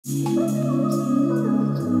Going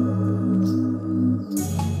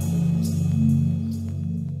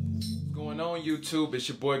on YouTube, it's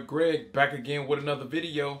your boy Greg back again with another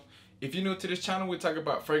video. If you're new to this channel, we talk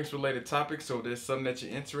about fragrance related topics, so if there's something that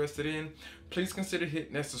you're interested in, please consider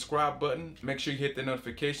hitting that subscribe button. Make sure you hit the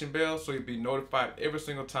notification bell so you'll be notified every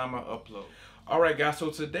single time I upload. Alright guys, so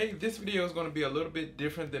today this video is going to be a little bit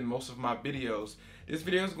different than most of my videos. This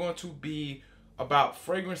video is going to be about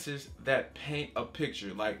fragrances that paint a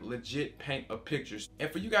picture, like legit paint a picture. And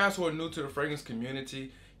for you guys who are new to the fragrance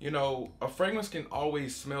community, you know, a fragrance can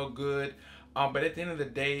always smell good, but at the end of the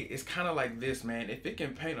day, it's kind of like this, man. If it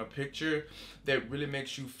can paint a picture that really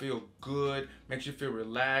makes you feel good, makes you feel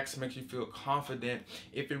relaxed, makes you feel confident,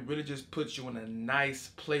 if it really just puts you in a nice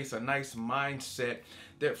place, a nice mindset,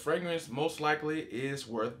 that fragrance most likely is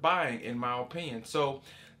worth buying, in my opinion. So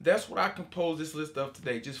that's what I composed this list of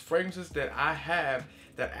today. Just fragrances that I have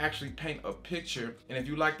that actually paint a picture. And if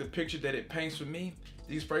you like the picture that it paints for me,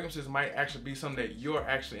 these fragrances might actually be something that you're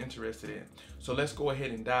actually interested in. So let's go ahead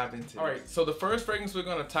and dive into it. All right, so the first fragrance we're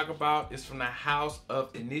gonna talk about is from the house of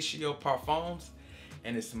Initio Parfums,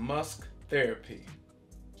 and it's Musk Therapy.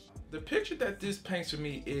 The picture that this paints for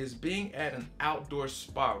me is being at an outdoor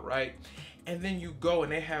spa, right? And then you go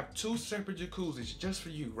and they have two separate jacuzzis just for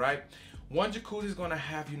you, right? One jacuzzi is gonna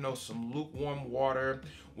have, you know, some lukewarm water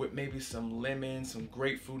with maybe some lemon, some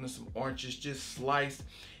grapefruit, and some oranges just sliced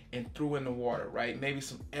and threw in the water, right? Maybe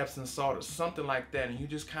some Epsom salt or something like that, and you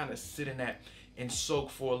just kind of sit in that and soak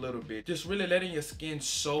for a little bit. Just really letting your skin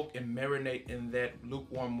soak and marinate in that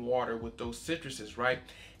lukewarm water with those citruses, right?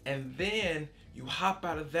 And then you hop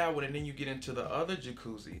out of that one and then you get into the other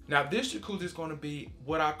jacuzzi. Now this jacuzzi is going to be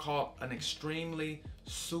what I call an extremely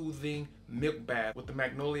soothing milk bath with the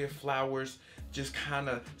magnolia flowers just kind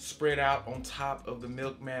of spread out on top of the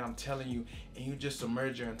milk, man. I'm telling you, and you just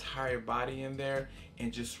submerge your entire body in there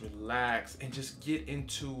and just relax and just get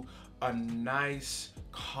into a nice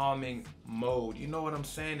calming mode, you know what I'm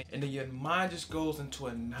saying? And then your mind just goes into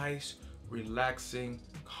a nice relaxing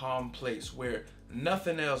calm place where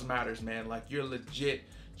nothing else matters, man. Like you're legit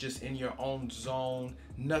just in your own zone,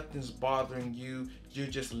 nothing's bothering you, you're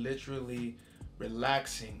just literally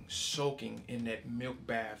relaxing, soaking in that milk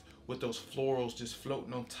bath with those florals just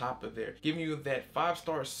floating on top of there, giving you that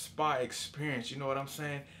 5-star spa experience, you know what I'm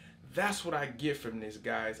saying? That's what I get from this,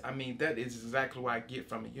 guys. I mean, that is exactly what I get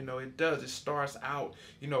from it. You know, it starts out,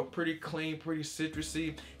 you know, pretty clean, pretty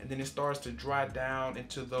citrusy, and then it starts to dry down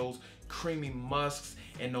into those creamy musks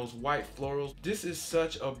and those white florals. This is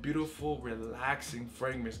such a beautiful, relaxing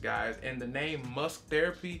fragrance, guys. And the name Musk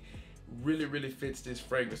Therapy really fits this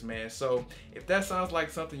fragrance, man. So if that sounds like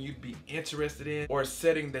something you'd be interested in or a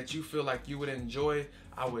setting that you feel like you would enjoy,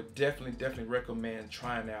 I would definitely recommend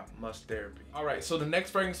trying out Musk Therapy. All right, so the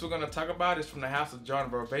next fragrance we're going to talk about is from the house of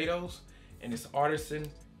John Varvatos, and it's Artisan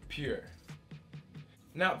Pure.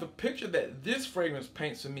 Now the picture that this fragrance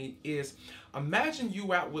paints for me is, imagine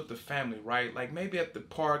you out with the family, right? Like maybe at the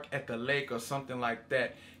park, at the lake or something like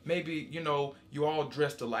that. Maybe, you know, you all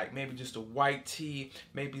dressed alike, maybe just a white tee,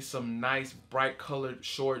 maybe some nice bright colored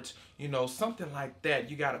shorts, you know, something like that.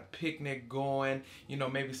 You got a picnic going, you know,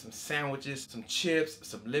 maybe some sandwiches, some chips,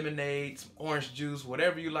 some lemonade, some orange juice,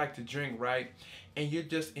 whatever you like to drink, right? And you're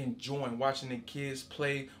just enjoying watching the kids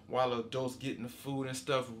play while adults getting the food and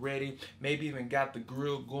stuff ready. Maybe even got the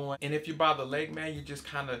grill going. And if you're by the lake, man, you're just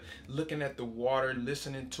kind of looking at the water,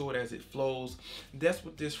 listening to it as it flows. That's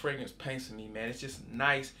what this fragrance paints to me, man. It's just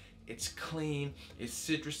nice. It's clean. It's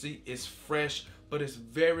citrusy. It's fresh. But it's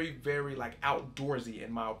very like outdoorsy,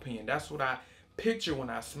 in my opinion. That's what I picture when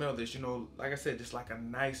I smell this. You know, like I said, just like a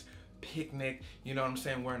nice picnic, you know what I'm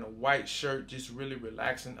saying, wearing a white shirt, just really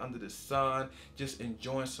relaxing under the sun, just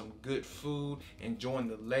enjoying some good food, enjoying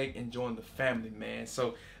the lake, enjoying the family, man.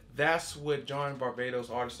 So that's what John Varvatos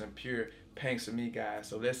Artisan Pure paints to me, guys.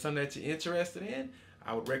 So if that's something that you're interested in,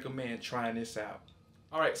 I would recommend trying this out.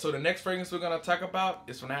 All right, so the next fragrance we're going to talk about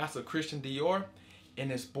is from the house of Christian Dior,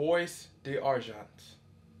 and it's Bois d'Argent.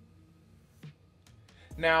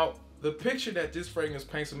 Now the picture that this fragrance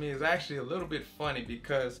paints for me is actually a little bit funny,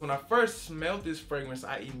 because when I first smelled this fragrance,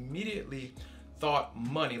 I immediately thought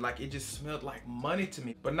money. Like it just smelled like money to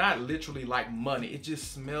me, but not literally like money. It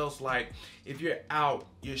just smells like if you're out,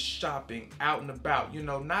 you're shopping, out and about, you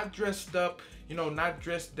know, not dressed up, you know, not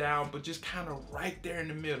dressed down, but just kind of right there in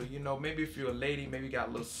the middle. You know, maybe if you're a lady, maybe you got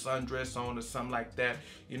a little sundress on or something like that,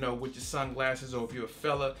 you know, with your sunglasses. Or if you're a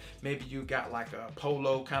fella, maybe you got like a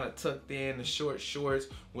polo kind of tucked in, the short shorts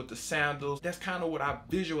with the sandals. That's kind of what I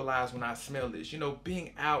visualize when I smell this. You know,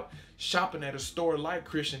 being out shopping at a store like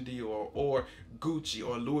Christian Dior or Gucci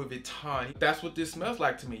or Louis Vuitton. That's what this smells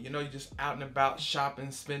like to me. You know, you're just out and about shopping,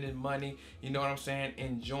 spending money, you know what I'm saying,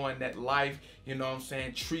 enjoying that life, you know what I'm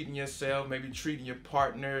saying, treating yourself, maybe treating your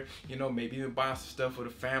partner, you know, maybe even buying some stuff for the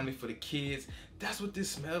family, for the kids. That's what this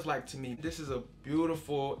smells like to me. This is a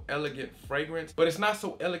beautiful, elegant fragrance, but it's not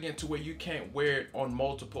so elegant to where you can't wear it on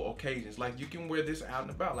multiple occasions. Like, you can wear this out and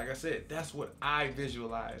about. Like I said, that's what I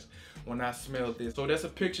visualize when I smell this. So that's a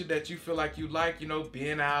picture that you feel like you like, you know,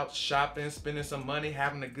 being out, shopping, spending some money,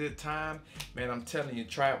 having a good time. Man, I'm telling you,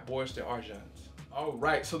 try it, Bois d'Argent. All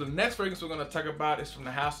right, so the next fragrance we're gonna talk about is from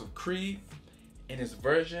the House of Creed, and it's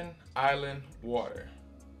Virgin Island Water.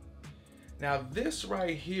 Now this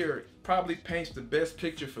right here probably paints the best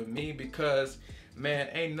picture for me because, man,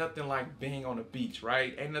 ain't nothing like being on the beach,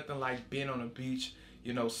 right? Ain't nothing like being on the beach,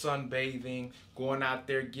 you know, sunbathing, going out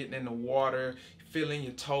there, getting in the water, feeling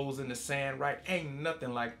your toes in the sand, right? Ain't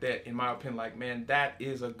nothing like that, in my opinion. Like, man, that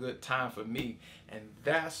is a good time for me. And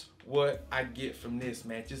that's what I get from this,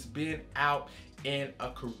 man. Just being out in a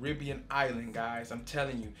Caribbean island, guys, I'm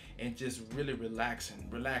telling you, and just really relaxing,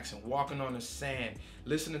 walking on the sand,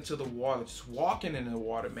 listening to the water, just walking in the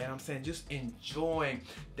water, man. I'm saying just enjoying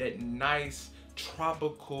that nice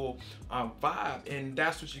tropical vibe, and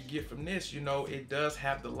that's what you get from this. You know, it does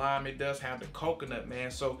have the lime, it does have the coconut, man.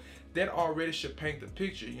 So that already should paint the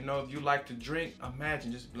picture. You know, if you like to drink,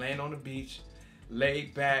 imagine just laying on the beach,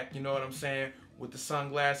 laid back, you know what I'm saying, with the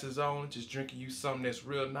sunglasses on, just drinking you something that's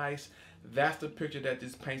real nice. That's the picture that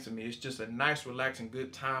this paints for me. It's just a nice, relaxing,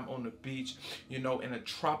 good time on the beach, you know, in a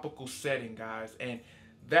tropical setting, guys. And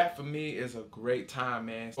that for me is a great time,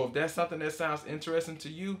 man. So if that's something that sounds interesting to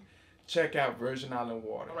you, check out Virgin Island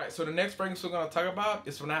Water. All right, so the next fragrance we're gonna talk about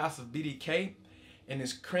is from the House of BDK, and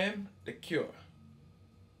it's Creme de Coeur.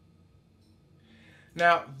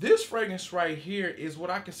 Now, this fragrance right here is what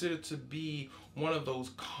I consider to be one of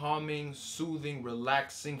those calming, soothing,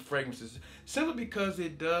 relaxing fragrances, simply because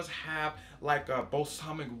it does have like a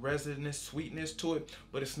balsamic resonance, sweetness to it,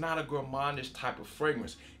 but it's not a gourmandish type of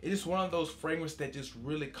fragrance. It is one of those fragrances that just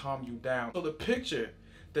really calm you down. So the picture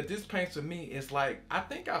that this paints for me is like, I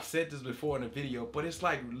think I've said this before in a video, but it's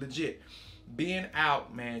like legit being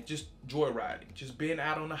out, man, just joyriding, just being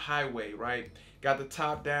out on the highway, right? Got the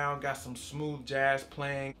top down, got some smooth jazz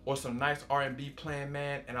playing or some nice R&B playing,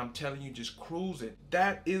 man, and I'm telling you, just cruising.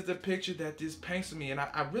 That is the picture that this paints for me, and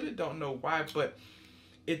I really don't know why, but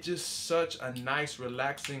it's just such a nice,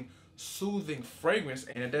 relaxing, soothing fragrance.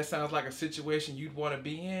 And if that sounds like a situation you'd want to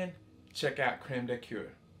be in, check out Creme de Coeur.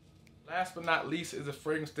 Last but not least is a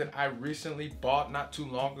fragrance that I recently bought not too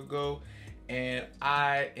long ago, and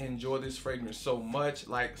I enjoy this fragrance so much.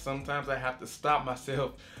 Like, sometimes I have to stop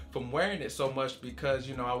myself from wearing it so much because,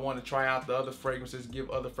 you know, I want to try out the other fragrances, give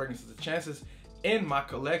other fragrances a chances in my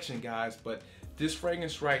collection, guys. But this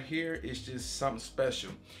fragrance right here is just something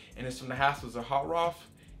special, and it's from the House of Zaharoff,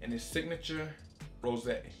 and it's Signature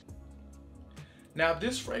Rosé. Now,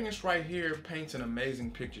 this fragrance right here paints an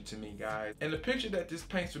amazing picture to me, guys. And the picture that this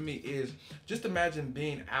paints for me is, just imagine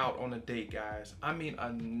being out on a date, guys. I mean,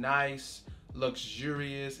 a nice,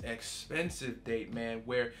 luxurious, expensive date, man,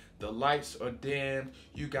 where the lights are dim,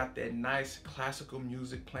 you got that nice classical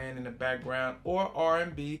music playing in the background, or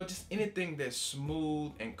R&B, just anything that's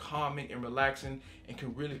smooth and calming and relaxing and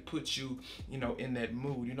can really put you, you know, in that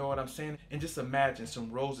mood, you know what I'm saying? And just imagine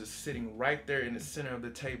some roses sitting right there in the center of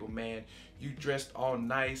the table, man. You dressed all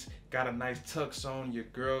nice, got a nice tux on, your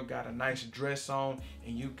girl got a nice dress on,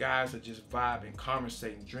 and you guys are just vibing,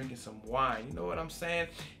 conversating, drinking some wine, you know what I'm saying?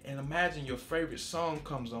 And imagine your favorite song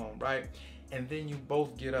comes on, right? And then you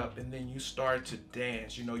both get up and then you start to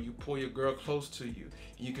dance. You know, you pull your girl close to you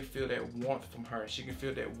and you can feel that warmth from her. She can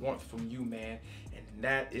feel that warmth from you, man. And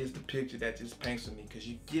that is the picture that just paints for me, because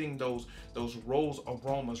you're getting those rose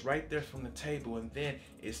aromas right there from the table, and then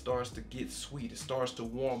it starts to get sweet. It starts to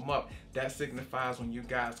warm up. That signifies when you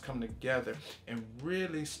guys come together and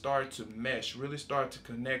really start to mesh, really start to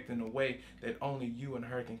connect in a way that only you and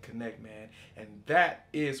her can connect, man. And that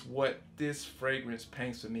is what this fragrance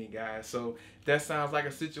paints for me, guys. So if that sounds like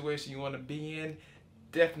a situation you want to be in,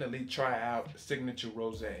 definitely try out Signature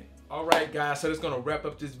Rosé. Alright guys, so that's gonna wrap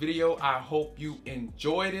up this video. I hope you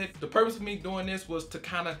enjoyed it. The purpose of me doing this was to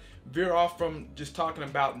kind of veer off from just talking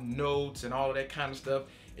about notes and all of that kind of stuff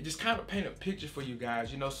and just kind of paint a picture for you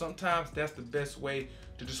guys. You know, sometimes that's the best way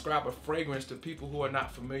to describe a fragrance to people who are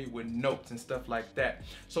not familiar with notes and stuff like that.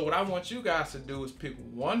 So what I want you guys to do is pick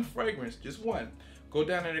one fragrance, just one. Go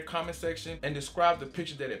down in the comment section and describe the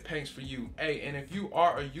picture that it paints for you. Hey, and if you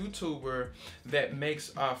are a YouTuber that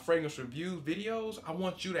makes fragrance review videos, I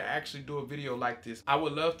want you to actually do a video like this. I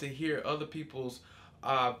would love to hear other people's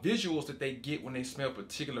visuals that they get when they smell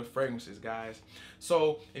particular fragrances, guys.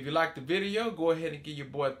 So if you like the video, go ahead and give your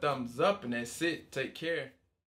boy a thumbs up, and that's it. Take care.